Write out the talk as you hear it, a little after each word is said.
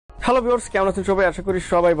Hello viewers, কেমন আছেন সবাই? আশা করি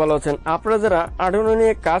সবাই ভালো আছেন। আপনারা যারা আর্ডুইনো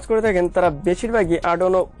নিয়ে কাজ করে থাকেন তারা বেশিরভাগই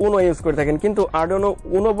আর্ডুইনো উনো ইউজ করে থাকেন, কিন্তু আর্ডুইনো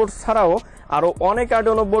উনো বোর্ড ছাড়াও আরো অনেক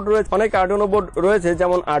আর্ডুইনো বোর্ড রয়েছে,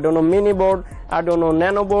 যেমন Arduino mini board, Arduino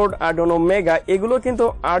nano board, Arduino mega. এগুলো কিন্তু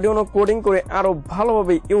আর্ডুইনো কোডিং করে আরো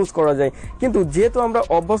ভালোভাবে ইউজ করা যায়। কিন্তু যেহেতু আমরা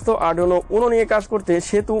অভ্যস্ত আর্ডুইনো উনো নিয়ে কাজ করতে,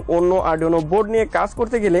 সেহেতু অন্য আর্ডুইনো বোর্ড নিয়ে কাজ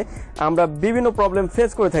করতে গেলে আমরা বিভিন্ন প্রবলেম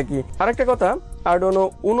ফেস করে থাকি। আরেকটা কথা, আর্ডুইনো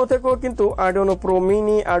উনো থেকেও কিন্তু Arduino pro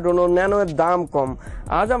mini, Arduino nano এর দাম কম।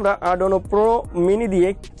 আজ আমরা আর্ডুইনো প্রো মিনি দিয়ে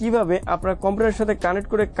কিভাবে আপনার কম্পিউটারের সাথে কানেক্ট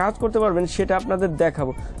করে কাজ করতে পারবেন সেটা আপনাদের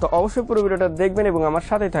দেখাবো। তো অবশ্যই পুরো ভিডিওটা দেখবেন এবং আমার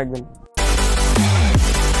সাথেই থাকবেন।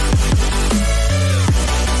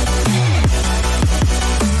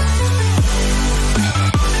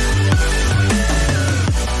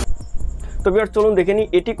 তো ভিউয়ার্স, চলুন দেখে নিই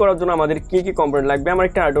এটি করার জন্য আমাদের কি কি কম্পোনেন্ট লাগবে। আমার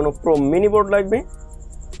একটা আর্ডুইনো প্রো মিনি বোর্ড লাগবে,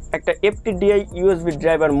 একটা ftdi USB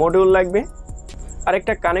ড্রাইভার মডিউল লাগবে, আর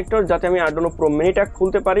একটা কানেক্টর যাতে আমি আর্ডুইনো প্রো মিনিটা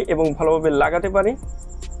খুলতে পারি এবং ভালোভাবে লাগাতে পারি,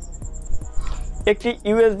 একটি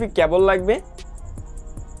USB কেবল লাগবে,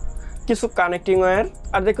 কিছু কানেক্টিং ওয়্যার।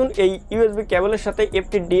 আর দেখুন, এই USB কেবলের সাথে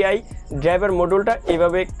ftdi ড্রাইভার মডিউলটা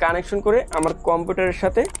এইভাবে কানেকশন করে আমার কম্পিউটারের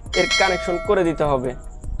সাথে এর কানেকশন করে দিতে হবে।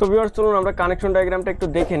 তো ভিউয়ার্স, চলুন আমরা কানেকশন ডায়াগ্রামটা একটু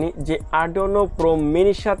দেখে নিই যে আর্ডুইনো প্রো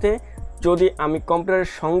মিনির সাথে যদি আমি কম্পিউটারে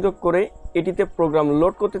সংযোগ করে এটিতে প্রোগ্রাম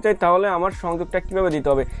লোড করতে চাই তাহলে আমার সংযোগটা কিভাবে দিতে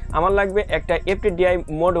হবে। আমার লাগবে একটা ftdi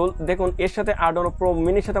মডিউল। দেখুন, এর সাথে আর্ডুইনো প্রো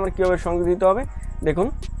মিনির সাথে আমার কীভাবে সংযোগ দিতে হবে। দেখুন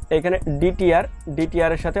এখানে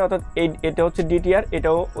ডিটিআর এর সাথে, অর্থাৎ এটা হচ্ছে ডিটিআর,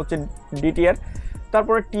 এটাও হচ্ছে ডিটিআর,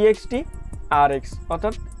 তারপরে txt rx,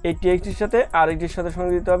 অর্থাৎ এই txt সাথে rxর সাথে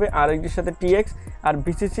সংযোগ দিতে হবে, rxর সাথে tx, আর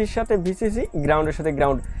ভিসিসির সাথে ভিসিসি, গ্রাউন্ডের সাথে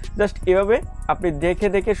গ্রাউন্ড। জাস্ট এভাবে আপনি দেখে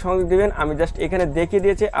দেখে সংযোগ দিবেন। আমি জাস্ট এখানে দেখিয়ে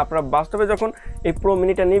দিয়েছি। আপনারা বাস্তবে যখন এই প্রো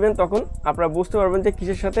মিনিটা নেবেন তখন আপনারা বুঝতে পারবেন যে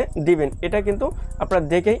কিসের সাথে দিবেন। এটা কিন্তু আপনারা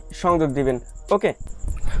দেখেই সংযোগ দিবেন। ওকে,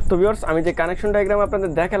 তো ভিউয়ার্স, আমি যে কানেকশন ডায়াগ্রাম আপনাদের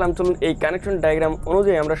দেখালাম, চলুন এই কানেকশন ডায়াগ্রাম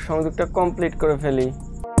অনুযায়ী আমরা সংযোগটা কমপ্লিট করে ফেলি।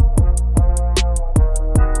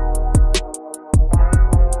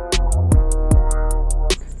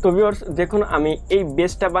 তো ভিউয়ার্স, দেখুন আমি এই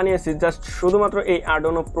বেসটা বানিয়েছি জাস্ট শুধুমাত্র এই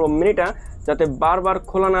আর্ডুইনো প্রো মিনিটা যাতে বারবার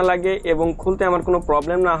খোলা না লাগে এবং খুলতে আমার কোনো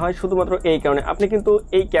প্রবলেম না হয়, শুধুমাত্র এই কারণে। আপনি কিন্তু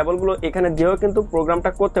এই কেবলগুলো এখানে দিয়েও কিন্তু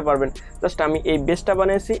প্রোগ্রামটা করতে পারবেন। জাস্ট আমি এই বেসটা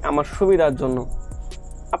বানিয়েছি আমার সুবিধার জন্য।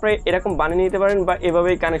 আপনারা এরকম বানিয়ে নিতে পারেন বা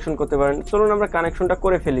এভাবেই কানেকশন করতে পারেন। চলুন আমরা কানেকশনটা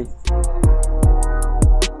করে ফেলি।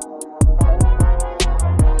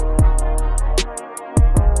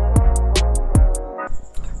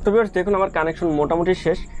 তো ভিউয়ার্স, দেখুন আমার কানেকশন মোটামুটি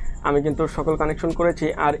শেষ। আমি কিন্তু সকল কানেকশন করেছি।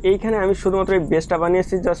 আর এইখানে আমি শুধুমাত্র এই বেসটা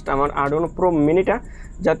বানিয়েছি জাস্ট আমার আর্ডুইনো প্রো মিনিটা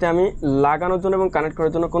যাতে আমি লাগানোর জন্য এবং কানেক্ট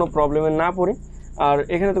করার জন্য কোনো প্রবলেমে না পড়ি। আর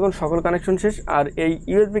এখানে দেখুন সকল কানেকশন শেষ। আর এই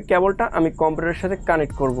USB কেবলটা আমি কম্পিউটারের সাথে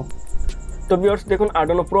কানেক্ট করব। তো ভিউয়ার্স, দেখুন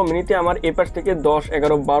আর্ডুইনো প্রো মিনিতে আমার এই পাশ থেকে 10,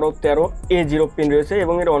 11, 12, 13 A0 পিন রয়েছে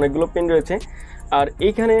এবং এর অনেকগুলো পিন রয়েছে। আর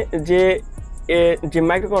এইখানে যে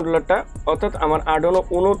মাইক্রো কন্ট্রোলারটা, অর্থাৎ আমার আর্ডুইনো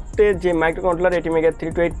উনোতে যে মাইক্রো কন্ট্রোলার ATmega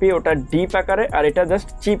 328P, ওটা ডিপ আকারে, আর এটা জাস্ট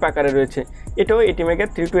চিপ আকারে রয়েছে। এটাও ATmega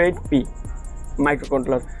 328P মাইক্রো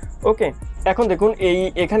কন্ট্রোলার। ওকে, এখন দেখুন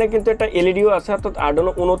এখানে কিন্তু একটা এলইডিও আছে, অর্থাৎ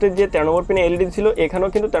আর্ডুইনো উনোতে যে 13 নম্বর পিনে এলইডি ছিল এখানেও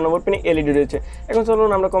কিন্তু 13 নম্বর পিনে এলইডি রয়েছে। এখন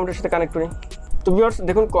চলুন আমরা কম্পিউটারের সাথে কানেক্ট করি। তো ভিউয়ার্স,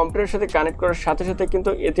 দেখুন কম্পিউটারের সাথে কানেক্ট করার সাথে সাথে কিন্তু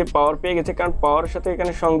এতে পাওয়ার পেয়ে গেছে, কারণ পাওয়ারের সাথে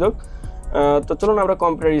এখানে সংযোগ। তো চলুন আমরা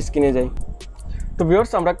কম্পিউটার স্ক্রিনে যাই। তো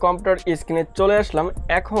ভিউয়ার্স, আমরা কম্পিউটার স্ক্রিনে চলে আসলাম।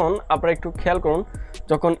 এখন আপনারা একটু খেয়াল করুন,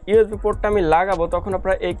 যখন USB পোর্টটা আমি লাগাবো তখন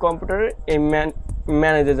আপনারা এই কম্পিউটারের এই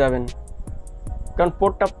ম্যানেজে যাবেন, কারণ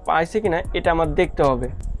পোর্টটা পাইছে কিনা এটা আমার দেখতে হবে।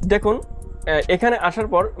 দেখুন এখানে আসার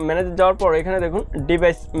পর ম্যানেজার যাওয়ার পর এখানে দেখুন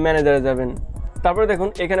ডিভাইস ম্যানেজারে যাবেন। তারপরে দেখুন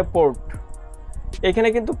এখানে পোর্ট, এখানে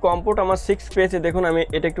কিন্তু কম পোর্ট আমার 6 পেয়েছে। দেখুন আমি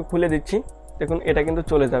এটা একটু খুলে দিচ্ছি। দেখুন এটা কিন্তু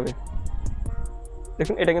চলে যাবে।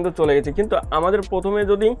 দেখুন এটা কিন্তু চলে গেছে। কিন্তু আমাদের প্রথমে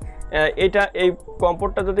যদি এই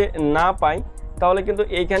কম্পোর্টটা যদি না পাই তাহলে কিন্তু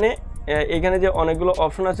এইখানে যে অনেকগুলো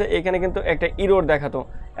অপশন আছে এখানে কিন্তু একটা ইরর দেখাতো।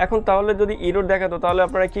 এখন তাহলে যদি ইরর দেখাতো তাহলে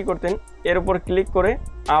আপনারা কি করতেন, এর উপর ক্লিক করে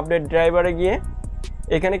আপডেট ড্রাইভারে গিয়ে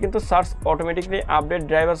এখানে কিন্তু search automatically update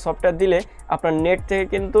driver software দিলে আপনার নেট থেকে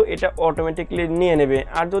কিন্তু এটা অটোমেটিকলি নিয়ে নেবে।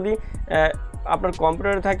 আর যদি আপনার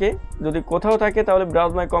কম্পিউটারে থাকে, যদি কোথাও থাকে, তাহলে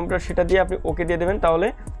ব্রাউজ মাই কম্পিউটার সেটা দিয়ে আপনি ওকে দিয়ে দেবেন, তাহলে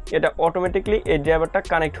এটা অটোমেটিকলি এই ড্রাইভারটা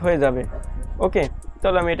কানেক্ট হয়ে যাবে। ওকে,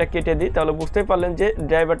 তাহলে আমি এটা কেটে দিই। তাহলে বুঝতেই পারলেন যে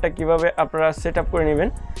ড্রাইভারটা কিভাবে আপনারা সেট আপ করে নেবেন,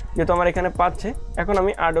 যেহেতু আমার এখানে পাচ্ছে। এখন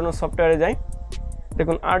আমি আর্ডুইনো সফটওয়্যারে যাই।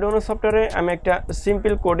 দেখুন আর্ডুইনো সফটওয়্যারে আমি একটা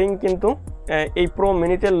সিম্পল কোডিং কিন্তু এই প্রো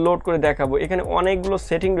মিনিতে লোড করে দেখাবো। এখানে অনেকগুলো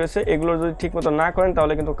সেটিং রয়েছে, এগুলো যদি ঠিকমতো না করেন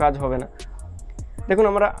তাহলে কিন্তু কাজ হবে না। দেখুন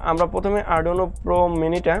আমরা প্রথমে আর্ডুইনো প্রো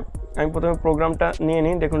মিনিটা আমি প্রথমে প্রোগ্রামটা নিয়ে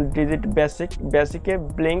নিই। দেখুন ডিজিট বেসিকে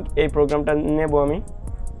ব্লিঙ্ক এই প্রোগ্রামটা নেব আমি।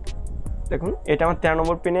 দেখুন এটা আমার 13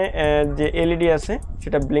 নম্বর পিনে যে এলইডি আছে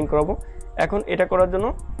সেটা ব্লিঙ্ক করাবো। এখন এটা করার জন্য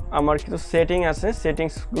আমার কিছু সেটিং আছে,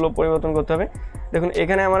 সেটিংসগুলো পরিবর্তন করতে হবে। দেখুন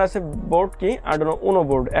এখানে আমার আছে বোর্ড কি আরডুইনো উনো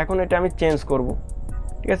বোর্ড, এখন এটা আমি চেঞ্জ করব।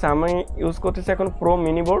 ঠিক আছে, আমি ইউজ করতেছি এখন প্রো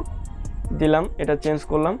মিনি বোর্ড, দিলাম, এটা চেঞ্জ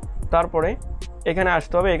করলাম। তারপরে এখানে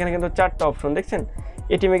আসতে হবে, এখানে কিন্তু 4টা অপশন দেখছেন,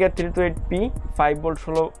 ATmega 328P 5 volt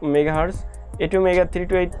 16 megahertz, ATmega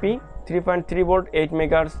 328P 3.3 volt 8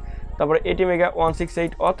 megahertz, তারপরে ATmega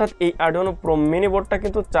 168। অর্থাৎ এই আরডুইনো প্রো মিনি বোর্ডটা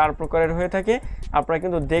কিন্তু 4 প্রকারের হয়ে থাকে। আপনারা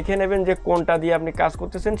কিন্তু দেখে নেবেন যে কোনটা দিয়ে আপনি কাজ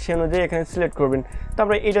করতেছেন, সে অনুযায়ী এখানে সিলেক্ট করবেন।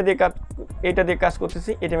 তারপরে এটা দিয়ে কাজ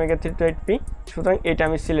করতেছি ATmega 328P, সুতরাং এটা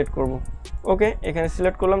আমি সিলেক্ট করব। ওকে, এখানে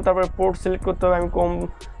সিলেক্ট করলাম। তারপরে পোর্ট সিলেক্ট করতে হবে, আমি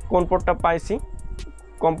কোন পোর্টটা পাইছি,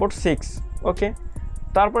 পোর্ট 6। ওকে,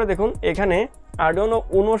 তারপরে দেখুন এখানে আরডুইনো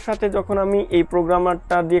উনোর সাথে যখন আমি এই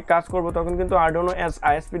প্রোগ্রামারটা দিয়ে কাজ করব তখন কিন্তু আরডুইনো অ্যাজ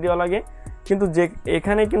ISP দেওয়া লাগে, কিন্তু যে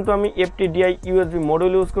এখানে কিন্তু আমি ftdi USB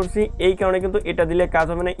মডিউল ইউজ করছি, এই কারণে কিন্তু এটা দিলে কাজ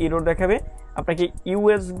হবে না, এরর দেখাবে, আপনাকে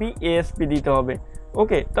USB ASP দিতে হবে।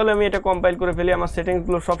 ওকে, তাহলে আমি এটা কম্পাইল করে ফেলি, আমার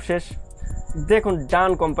সেটিংসগুলো সব শেষ। দেখুন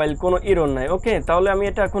ডান কম্পাইল, কোনো এরর নাই। ওকে, তাহলে আমি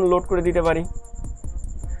এটা এখন লোড করে দিতে পারি।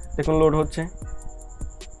 দেখুন লোড হচ্ছে,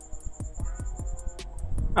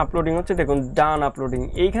 আপলোডিং হচ্ছে, দেখুন ডান আপলোডিং।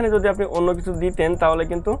 এইখানে যদি আপনি অন্য কিছু দিতেন তাহলে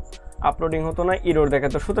কিন্তু আপলোডিং হতো না, এরর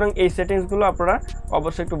দেখাতো। সুতরাং এই সেটিংসগুলো আপনারা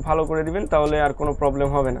অবশ্যই একটু ভালো করে দিবেন, তাহলে আর কোনো প্রবলেম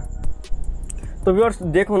হবে না। তো ভিউয়ার্স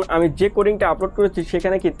দেখুন আমি যে কোডিংটা আপলোড করেছি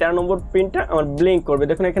সেখানে কি 13 নম্বর পিনটা আমার ব্লিঙ্ক করবে।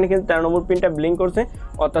 দেখুন এখানে কিন্তু 13 নম্বর পিনটা ব্লিঙ্ক করছে,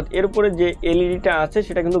 অর্থাৎ এর উপরে যে এলইডিটা আছে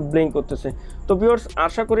সেটা কিন্তু ব্লিঙ্ক করতেছে। তো ভিউয়ার্স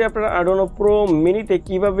আশা করি আপনারা আরডুইনো প্রো মিনিতে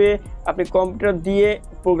কিভাবে আপনি কম্পিউটার দিয়ে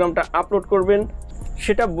প্রোগ্রামটা আপলোড করবেন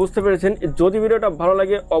সেটা বুঝতে পেরেছেন। যদি ভিডিওটা ভালো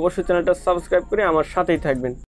লাগে অবশ্যই চ্যানেলটা সাবস্ক্রাইব করে আমার সাথেই থাকবেন।